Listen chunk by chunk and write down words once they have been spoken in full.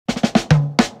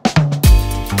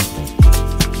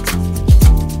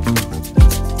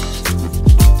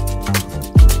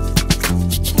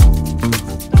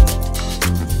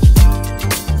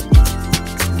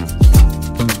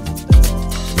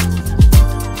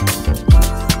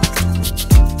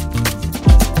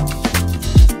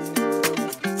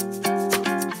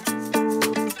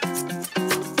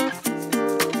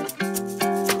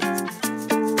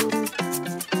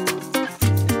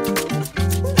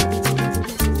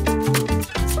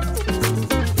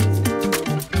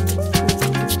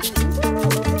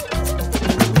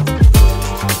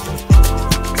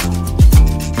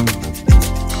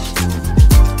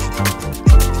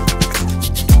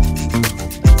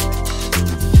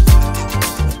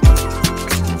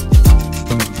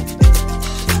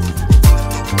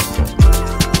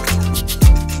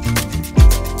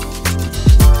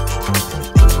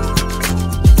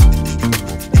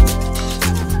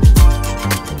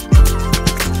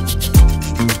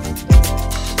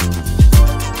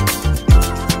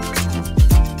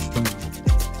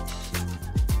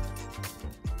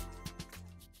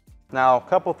Now, a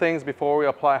couple things before we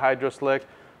apply HydroSlick.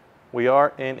 We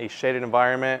are in a shaded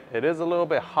environment. It is a little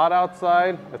bit hot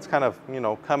outside. It's kind of,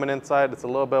 coming inside. It's a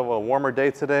little bit of a warmer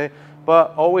day today,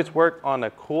 but always work on a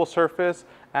cool surface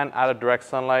and out of direct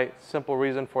sunlight. Simple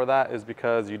reason for that is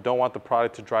because you don't want the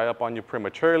product to dry up on you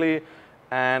prematurely,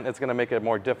 and it's gonna make it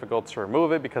more difficult to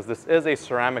remove it because this is a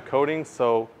ceramic coating,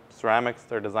 so ceramics,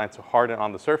 they're designed to harden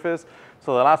on the surface.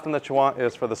 So the last thing that you want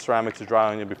is for the ceramic to dry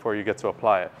on you before you get to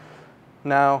apply it.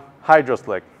 Now,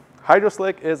 HydroSlick.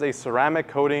 HydroSlick is a ceramic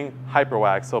coating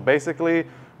HyperWax. So basically,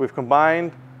 we've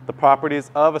combined the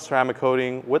properties of a ceramic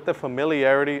coating with the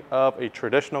familiarity of a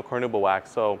traditional carnauba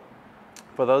wax. So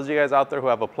for those of you guys out there who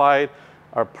have applied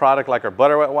our product like our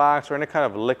butter wet wax or any kind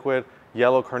of liquid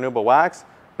yellow carnauba wax,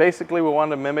 basically we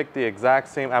want to mimic the exact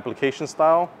same application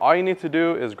style. All you need to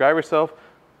do is grab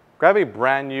a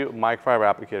brand new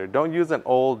microfiber applicator. Don't use an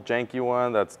old janky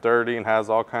one that's dirty and has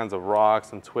all kinds of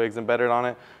rocks and twigs embedded on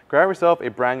it. Grab yourself a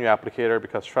brand new applicator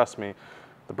because trust me,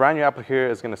 the brand new applicator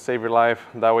is going to save your life.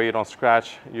 That way you don't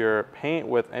scratch your paint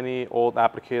with any old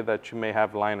applicator that you may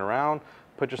have lying around.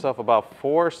 Put yourself about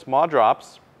 4 small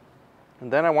drops,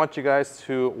 and then I want you guys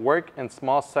to work in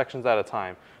small sections at a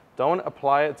time. Don't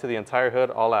apply it to the entire hood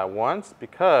all at once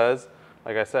because,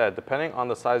 like I said, depending on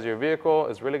the size of your vehicle,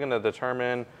 is really going to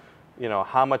determine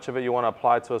how much of it you want to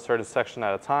apply to a certain section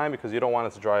at a time because you don't want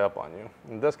it to dry up on you.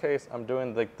 In this case, I'm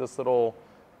doing like this little,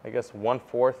 I guess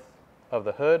 1/4 of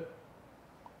the hood,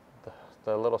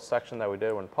 the little section that we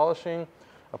did when polishing,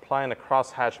 applying a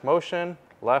cross-hatch motion,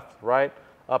 left, right,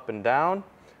 up and down.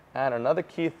 And another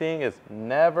key thing is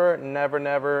never, never,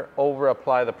 never over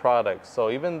apply the product. So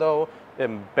even though it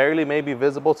barely may be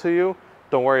visible to you,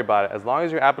 don't worry about it. As long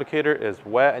as your applicator is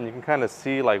wet and you can kind of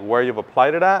see like where you've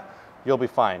applied it at, you'll be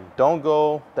fine. Don't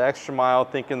go the extra mile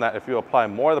thinking that if you apply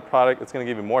more of the product, it's gonna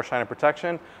give you more shine and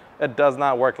protection. It does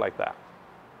not work like that.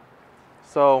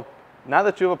 So now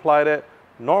that you've applied it,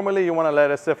 normally you wanna let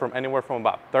it sit from anywhere from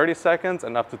about 30 seconds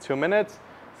and up to 2 minutes.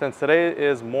 Since today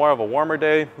is more of a warmer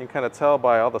day, you can kind of tell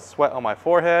by all the sweat on my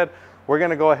forehead, we're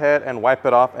gonna go ahead and wipe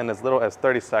it off in as little as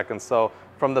 30 seconds. So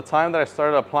from the time that I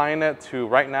started applying it to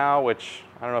right now, which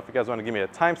I don't know if you guys wanna give me a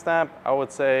timestamp, I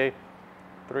would say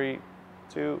 3,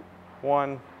 2,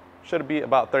 1, should be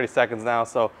about 30 seconds now.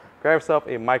 So grab yourself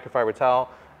a microfiber towel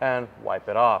and wipe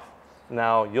it off.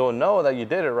 Now you'll know that you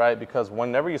did it right because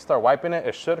whenever you start wiping it,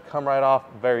 it should come right off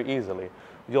very easily.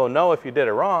 You'll know if you did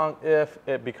it wrong if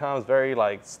it becomes very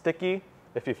sticky.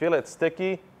 If you feel it's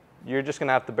sticky, you're just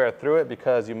gonna have to bear through it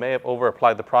because you may have over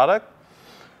applied the product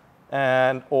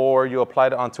or you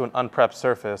applied it onto an unprepped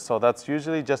surface. So that's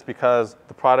usually just because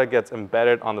the product gets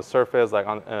embedded on the surface, like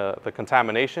on the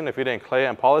contamination. If you didn't clay it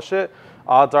and polish it,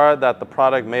 odds are that the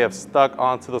product may have stuck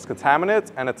onto those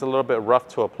contaminants and it's a little bit rough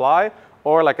to apply.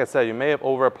 Or like I said, you may have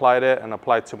over applied it and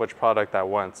applied too much product at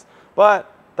once.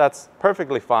 But that's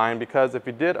perfectly fine because if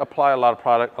you did apply a lot of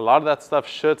product, a lot of that stuff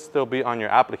should still be on your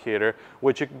applicator,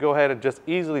 which you can go ahead and just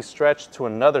easily stretch to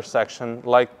another section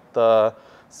like the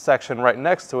section right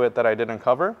next to it that I didn't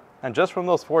cover. And just from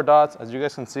those 4 dots, as you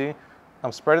guys can see,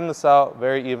 I'm spreading this out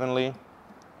very evenly.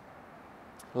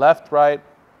 Left, right,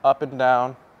 up and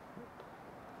down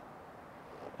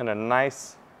in a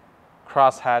nice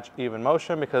cross-hatch even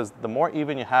motion because the more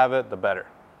even you have it, the better.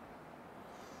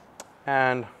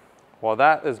 And well,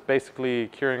 that is basically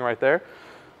curing right there.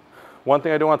 One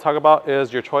thing I do want to talk about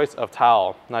is your choice of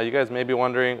towel. Now you guys may be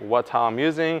wondering what towel I'm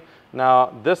using.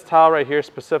 Now this towel right here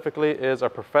specifically is a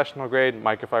professional grade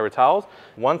microfiber towels.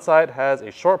 One side has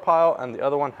a short pile and the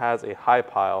other one has a high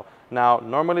pile. Now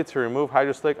normally to remove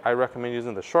HydroSlick, I recommend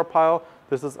using the short pile.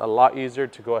 This is a lot easier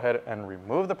to go ahead and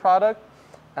remove the product.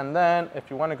 And then if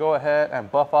you want to go ahead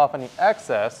and buff off any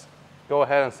excess, go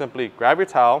ahead and simply grab your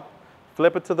towel,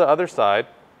 flip it to the other side.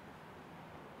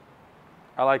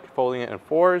 I like folding it in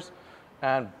 4s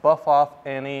and buff off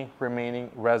any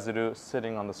remaining residue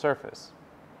sitting on the surface.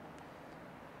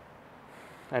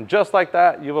 And just like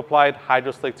that, you've applied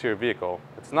HydroSlick to your vehicle.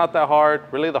 It's not that hard.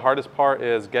 Really the hardest part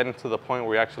is getting to the point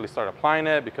where you actually start applying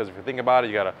it because if you think about it,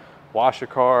 you gotta wash your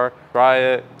car, dry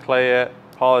it, clay it,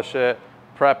 polish it,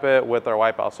 prep it with our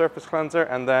Wipeout surface cleanser,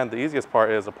 and then the easiest part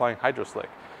is applying HydroSlick.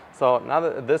 So now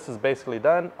that this is basically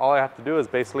done, all I have to do is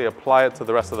basically apply it to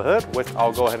the rest of the hood, which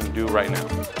I'll go ahead and do right now.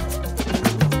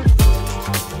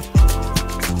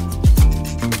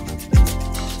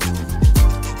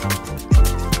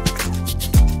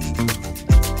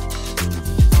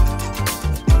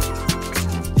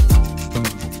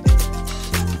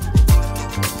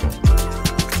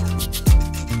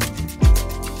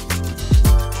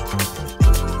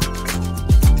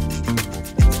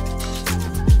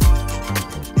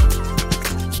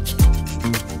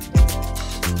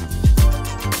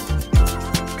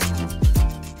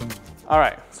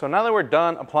 So now that we're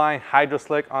done applying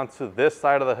HydroSlick onto this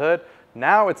side of the hood,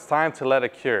 now it's time to let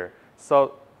it cure.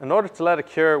 So in order to let it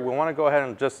cure, we want to go ahead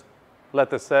and just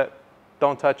let this sit.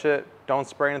 Don't touch it, don't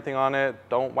spray anything on it,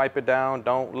 don't wipe it down,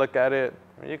 don't look at it.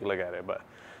 I mean, you can look at it, but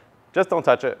just don't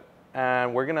touch it.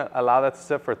 And we're gonna allow that to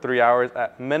sit for 3 hours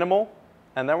at minimal,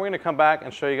 and then we're gonna come back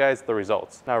and show you guys the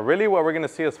results. Now, really what we're gonna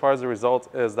see as far as the results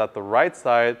is that the right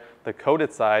side, the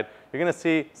coated side, you're gonna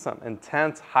see some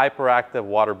intense hyperactive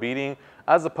water beading,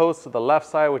 as opposed to the left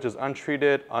side, which is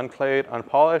untreated, unclayed,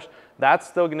 unpolished. That's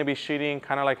still gonna be sheeting,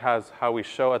 kind of like how we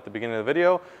show at the beginning of the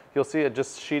video. You'll see it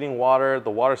just sheeting water,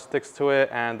 the water sticks to it,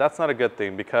 and that's not a good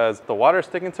thing, because the water is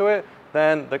sticking to it,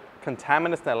 then the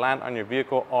contaminants that land on your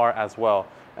vehicle are as well.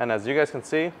 And as you guys can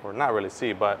see, or not really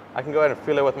see, but I can go ahead and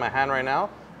feel it with my hand right now.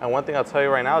 And one thing I'll tell you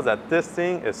right now is that this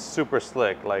thing is super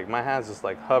slick. Like, my hand's just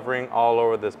like hovering all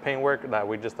over this paintwork that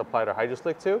we just applied our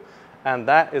HydroSlick to. And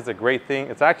that is a great thing.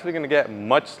 It's actually gonna get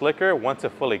much slicker once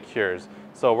it fully cures.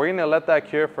 So we're gonna let that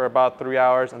cure for about 3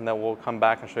 hours, and then we'll come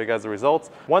back and show you guys the results.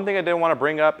 One thing I did wanna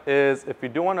bring up is if you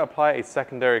do wanna apply a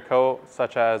secondary coat,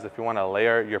 such as if you wanna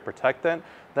layer your protectant,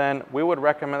 then we would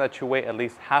recommend that you wait at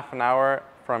least half an hour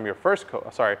from your first coat,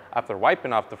 after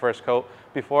wiping off the first coat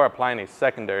before applying a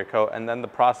secondary coat, and then the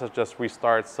process just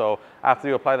restarts. So after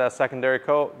you apply that secondary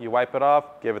coat, you wipe it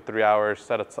off, give it 3 hours,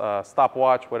 set a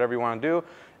stopwatch, whatever you wanna do.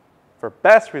 For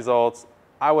best results,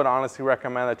 I would honestly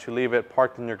recommend that you leave it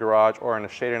parked in your garage or in a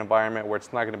shaded environment where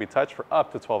it's not gonna be touched for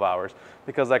up to 12 hours.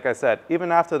 Because like I said,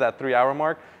 even after that 3 hour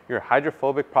mark, your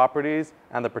hydrophobic properties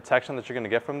and the protection that you're gonna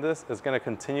get from this is gonna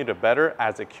continue to better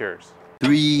as it cures.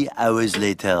 3 hours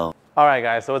later. All right,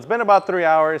 guys, so it's been about 3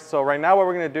 hours. So right now what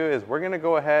we're gonna do is we're gonna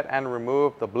go ahead and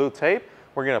remove the blue tape.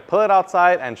 We're gonna pull it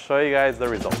outside and show you guys the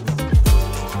results.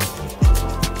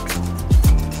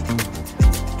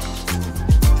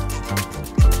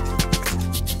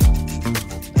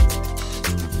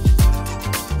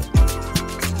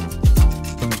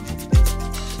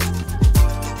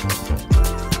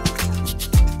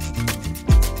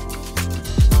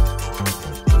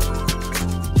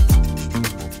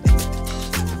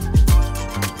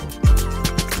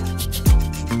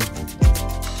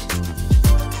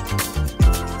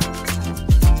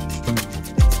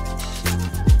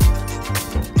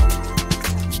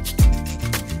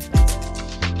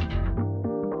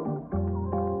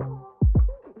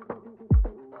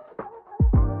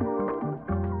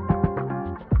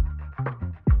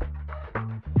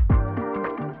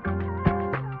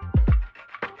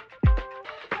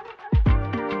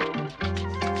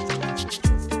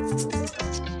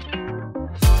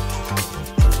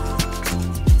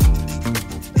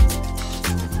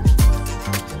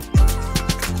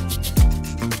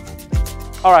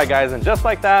 All right, guys, and just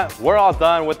like that, we're all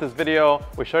done with this video.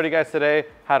 We showed you guys today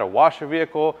how to wash your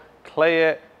vehicle, clay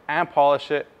it, and polish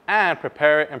it, and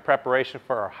prepare it in preparation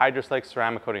for our HydroSlick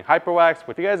ceramic coating HyperWax.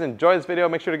 If you guys enjoyed this video,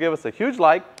 make sure to give us a huge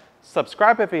like,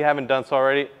 subscribe if you haven't done so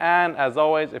already, and as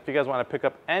always, if you guys want to pick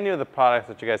up any of the products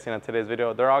that you guys seen in today's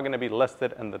video, they're all going to be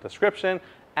listed in the description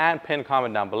and pinned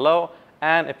comment down below.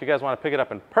 And if you guys want to pick it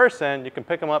up in person, you can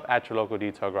pick them up at your local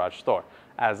detail garage store.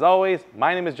 As always,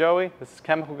 my name is Joey. This is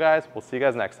Chemical Guys. We'll see you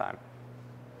guys next time.